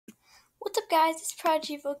What's up guys, it's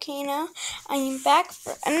Prodigy Volcano. I am back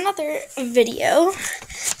for another video.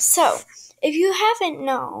 So, if you haven't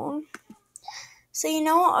known, you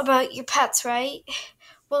know about your pets, right?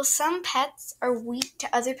 Well, some pets are weak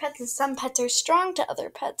to other pets and some pets are strong to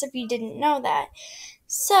other pets, if you didn't know that.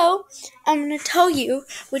 So, I'm going to tell you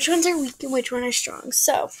which ones are weak and which one are strong.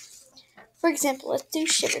 So, for example, let's do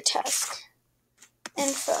Shiver Tusk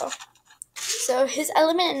info. So his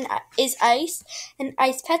element is ice, and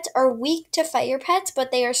ice pets are weak to fire pets,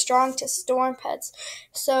 but they are strong to storm pets.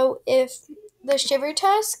 So if the Shiver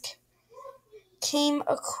Tusk came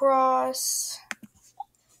across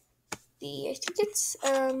I think it's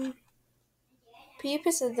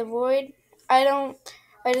Peepus of the Void. I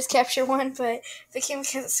just captured one, but if it came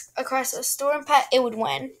across a storm pet, it would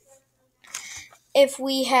win. If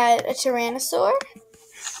we had a Tyrannosaur,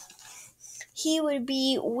 he would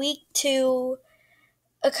be weak to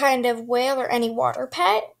a kind of whale or any water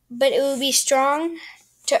pet, but it would be strong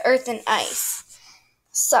to earth and ice.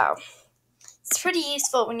 So, it's pretty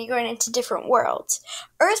useful when you're going into different worlds.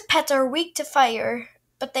 Earth pets are weak to fire,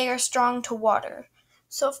 but they are strong to water.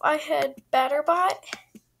 So if I had Batterbot,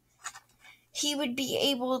 he would be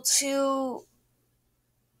able to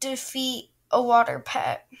defeat a water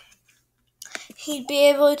pet. He'd be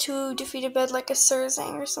able to defeat a bed like a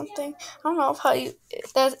Surzang or something. I don't know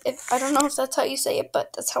if that's how you say it,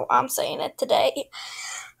 but that's how I'm saying it today.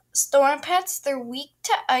 Storm pets, they're weak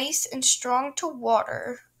to ice and strong to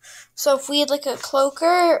water. So if we had like a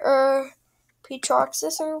Cloaker or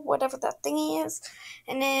Petroxis or whatever that thingy is,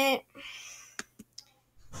 and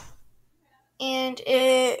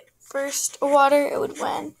it first water, it would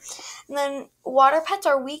win. And then water pets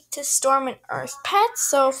are weak to storm and earth pets.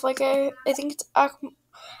 So if I think it's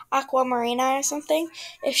Aquamarina or something,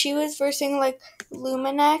 if she was versing like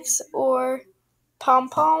Luminex or Pom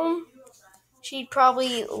Pom, she'd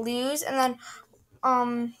probably lose. And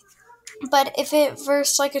then but if it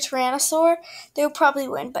versed like a Tyrannosaur, they would probably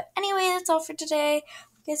win. But anyway, that's all for today.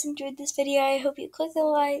 If you guys enjoyed this video, I hope you click the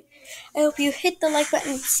like. I hope you hit the like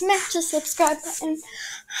button, smash the subscribe button,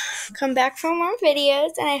 come back for more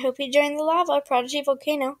videos, and I hope you join the lava. Prodigy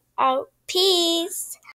Volcano out. Peace.